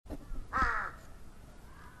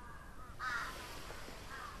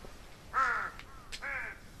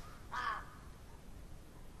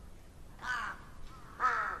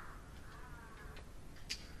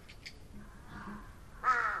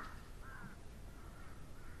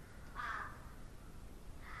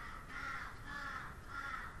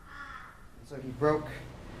So he broke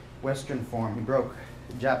Western form. He broke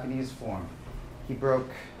Japanese form. He broke.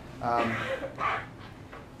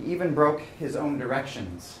 He even broke his own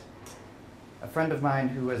directions. A friend of mine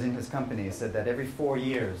who was in his company said that every 4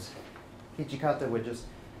 years, Hichikata would just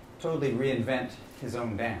totally reinvent his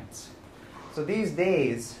own dance. So these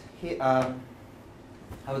days, I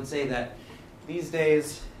would say that these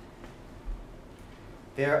days,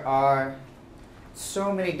 there are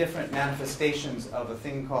so many different manifestations of a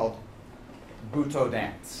thing called Butoh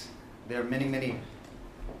dance. There are many, many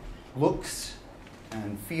looks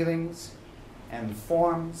and feelings and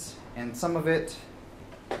forms, and some of it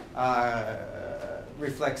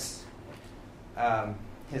reflects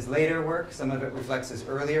his later work, some of it reflects his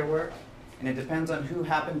earlier work, and it depends on who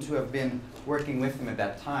happened to have been working with him at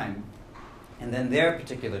that time, and then their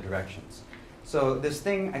particular directions. So this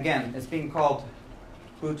thing, again, is being called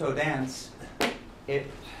Butoh dance.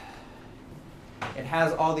 It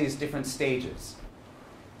has all these different stages.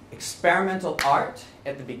 Experimental art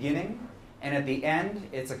at the beginning, and at the end,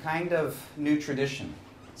 it's a kind of new tradition.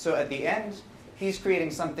 So at the end, he's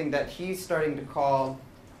creating something that he's starting to call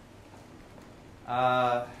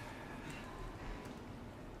Tohoku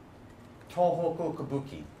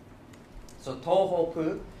Kabuki. So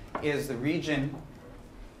Tohoku is the region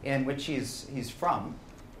in which he's from,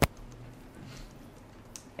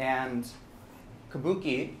 and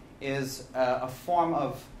Kabuki is a form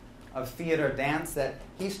of theater dance that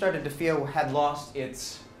he started to feel had lost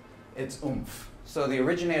its oomph. So the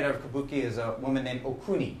originator of Kabuki is a woman named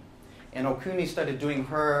Okuni, and Okuni started doing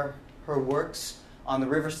her works on the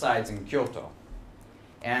riversides in Kyoto,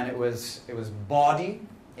 and it was bawdy,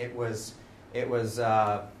 it was in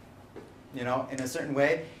a certain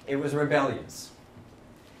way, it was rebellious,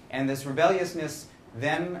 and this rebelliousness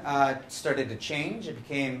then started to change. It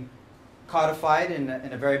became codified in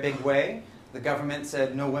a very big way. The government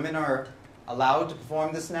said no women are allowed to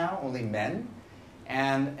perform this now, only men.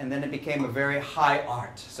 And then it became a very high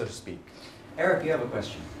art, so to speak. Eric, you have a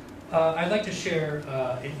question. I'd like to share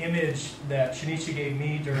an image that Shinichi gave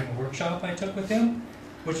me during a workshop I took with him,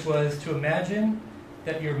 which was to imagine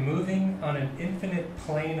that you're moving on an infinite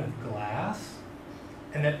plane of glass,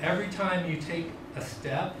 and that every time you take a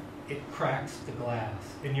step, it cracks the glass,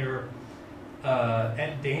 and you're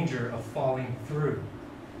at danger of falling through.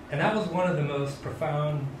 And that was one of the most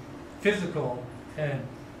profound physical and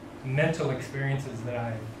mental experiences that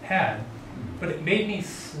I've had, but it made me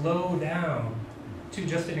slow down to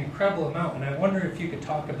just an incredible amount. And I wonder if you could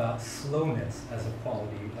talk about slowness as a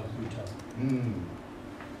quality of Butoh.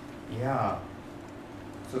 Yeah.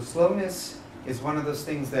 So slowness is one of those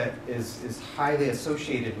things that is highly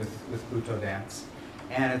associated with Butoh dance.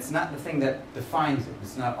 And it's not the thing that defines it.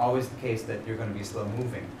 It's not always the case that you're going to be slow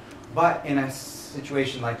moving. But in a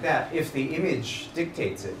situation like that, if the image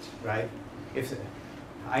dictates it, right? If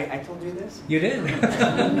I told you this? You did.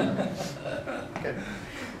 Okay.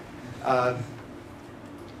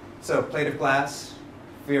 So plate of glass,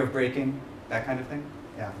 fear of breaking, that kind of thing.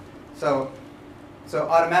 Yeah. So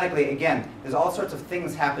automatically, again, there's all sorts of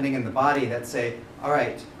things happening in the body that say, all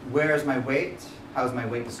right, where is my weight? How is my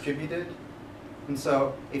weight distributed? And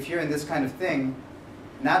so if you're in this kind of thing,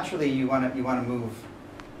 naturally you want to move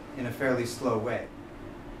in a fairly slow way.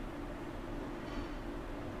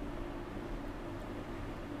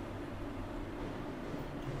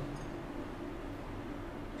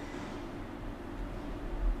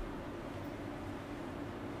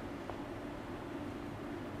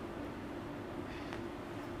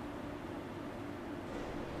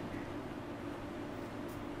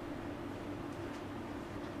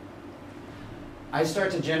 I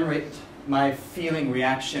start to generate my feeling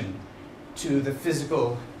reaction to the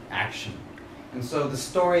physical action. And so the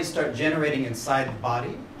stories start generating inside the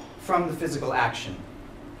body from the physical action.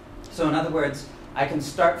 So in other words, I can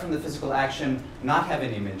start from the physical action, not have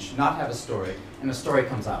an image, not have a story, and a story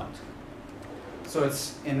comes out. So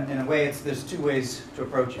it's, in a way, there's two ways to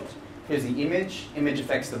approach it. Here's the image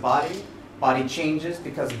affects the body changes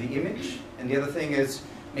because of the image, and the other thing is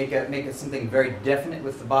make it something very definite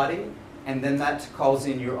with the body, and then that calls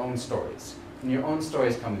in your own stories. And your own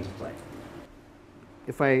stories come into play.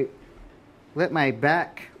 If I let my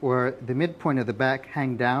back, or the midpoint of the back,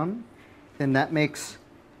 hang down, then that makes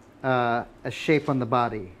a shape on the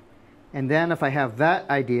body. And then if I have that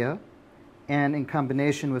idea, and in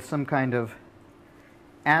combination with some kind of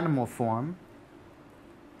animal form,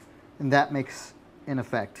 and that makes an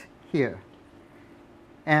effect here.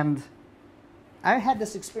 And I had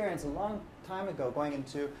this experience a long time ago going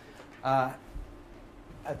into a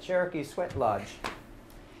Cherokee sweat lodge.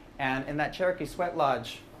 And in that Cherokee sweat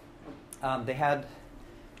lodge, they had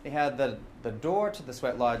they had the door to the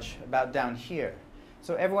sweat lodge about down here.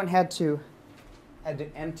 So everyone had to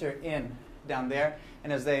enter in down there,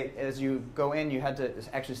 and as you go in, you had to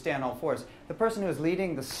actually stay on all fours. The person who was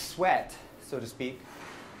leading the sweat, so to speak,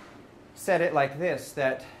 said it like this,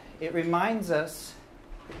 that it reminds us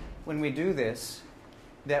when we do this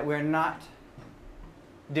that we're not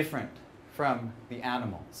different from the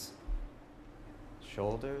animals.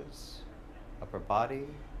 Shoulders, upper body,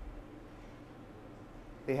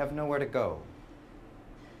 they have nowhere to go.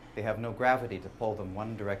 They have no gravity to pull them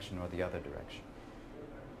one direction or the other direction.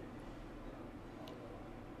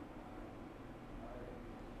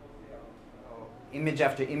 Image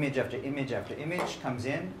after image after image after image comes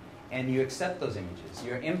in, and you accept those images.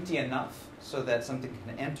 You're empty enough so that something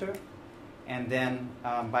can enter, and then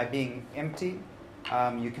by being empty,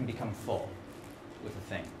 you can become full with a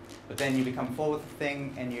thing. But then you become full with a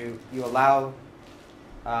thing, and you allow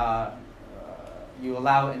an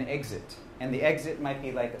exit. And the exit might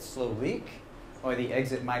be like a slow leak, or the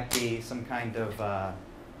exit might be some kind of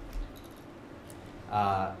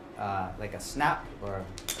like a snap or a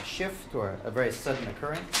shift or a very sudden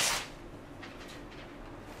occurrence.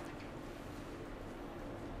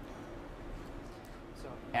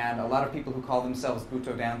 And a lot of people who call themselves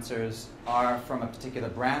Butoh dancers are from a particular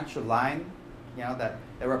branch or line, you know, that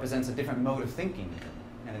represents a different mode of thinking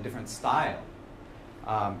and a different style.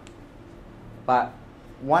 But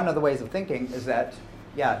one of the ways of thinking is that,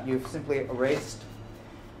 yeah, you've simply erased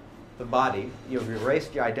the body, you've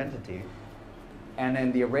erased your identity, and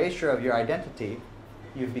in the erasure of your identity,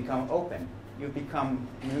 you've become open, you've become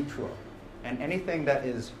neutral. And anything that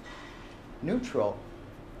is neutral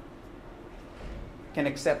can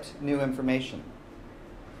accept new information.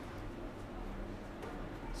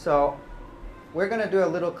 So we're going to do a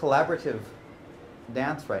little collaborative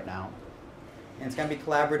dance right now. And it's going to be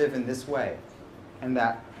collaborative in this way, in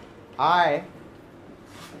that I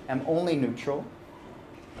am only neutral.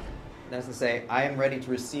 That's to say, I am ready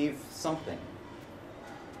to receive something.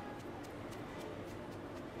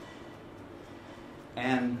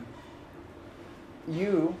 And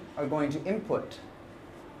you are going to input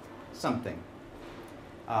something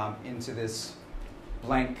into this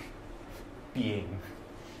blank being.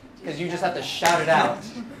 Because you just have to shout it out.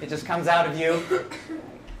 It just comes out of you.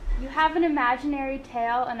 You have an imaginary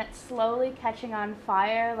tail, and it's slowly catching on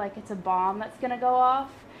fire like it's a bomb that's going to go off.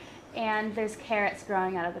 And there's carrots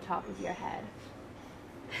growing out of the top of your head.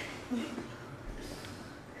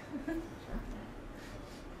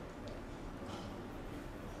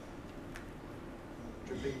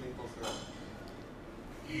 Dripping maple syrup.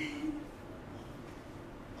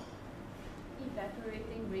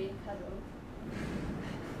 Evaporating rain puddle.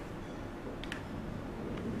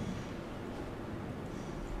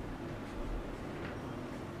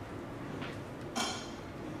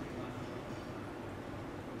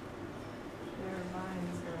 There are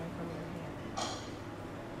lines growing from your hand.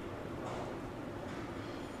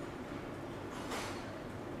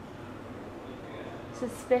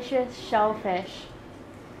 Suspicious shellfish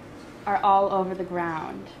are all over the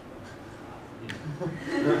ground.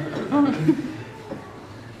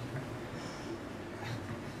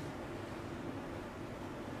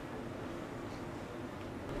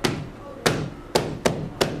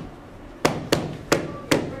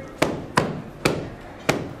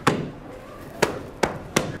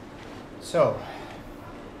 So,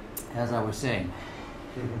 as I was saying,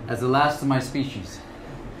 as the last of my species,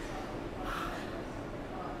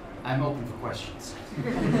 I'm open for questions.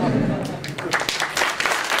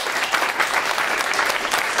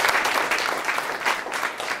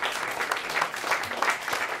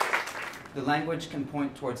 The language can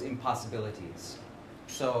point towards impossibilities.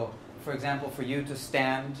 So, for example, for you to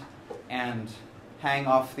stand and hang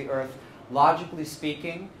off the earth, logically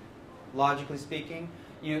speaking,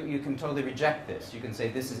 you can totally reject this. You can say,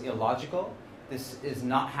 this is illogical, this is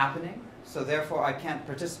not happening, so therefore I can't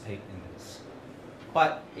participate in this.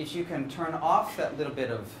 But if you can turn off that little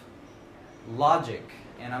bit of logic,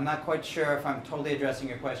 and I'm not quite sure if I'm totally addressing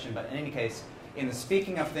your question, but in any case, in the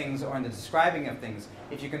speaking of things or in the describing of things,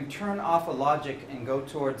 if you can turn off a logic and go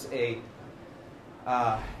towards a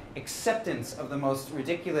acceptance of the most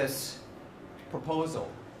ridiculous proposal,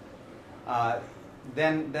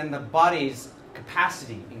 then the body's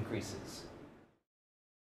capacity increases.